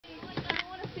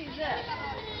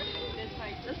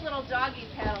this little doggy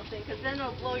paddle thing, because then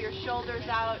it'll blow your shoulders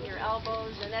out and your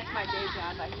elbows, and that's my day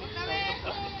job, I think.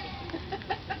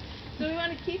 So we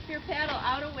want to keep your paddle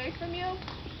out away from you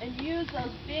and use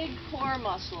those big core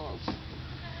muscles.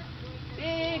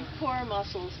 Big core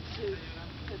muscles to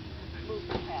move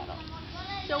the paddle.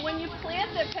 So when you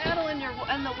plant the paddle in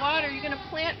the water, you're going to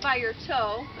plant by your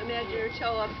toe. Imagine your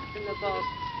toe up in the boat.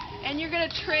 And you're going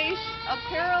to trace a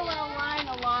parallel line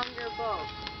along your boat.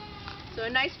 So a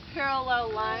nice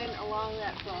parallel line along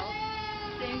that boat.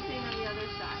 Same thing on the other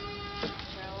side.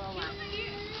 Parallel line.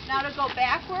 Now to go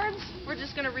backwards, we're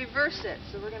just going to reverse it.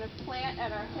 So we're going to plant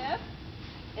at our hip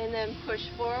and then push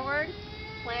forward.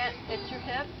 Plant at your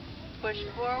hip, push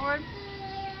forward.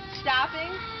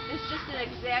 Stopping is just an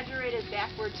exaggerated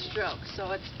backward stroke.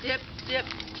 So it's dip, dip,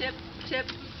 tip, tip,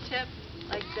 tip,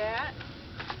 like that.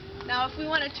 Now if we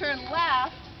want to turn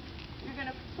left, you're going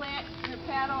to plant your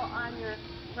paddle on your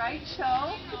right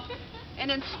toe. And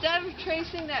instead of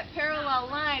tracing that parallel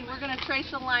line, we're going to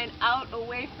trace a line out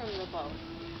away from the boat.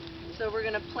 So we're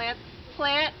going to plant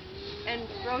and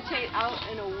rotate out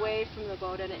and away from the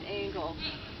boat at an angle,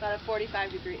 about a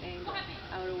 45-degree angle,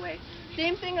 out away.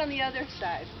 Same thing on the other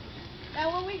side.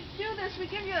 Now when we do this, we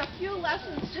give you a few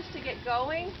lessons just to get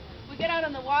going. We get out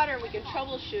on the water and we can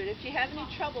troubleshoot. If you have any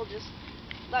trouble, just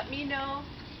let me know.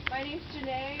 My name's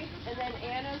Janee, and then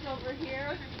Anna's over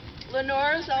here.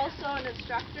 Lenore's also an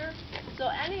instructor. So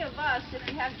any of us, if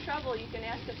you have trouble, you can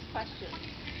ask us questions.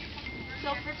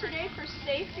 So for today, for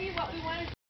safety, what we want to do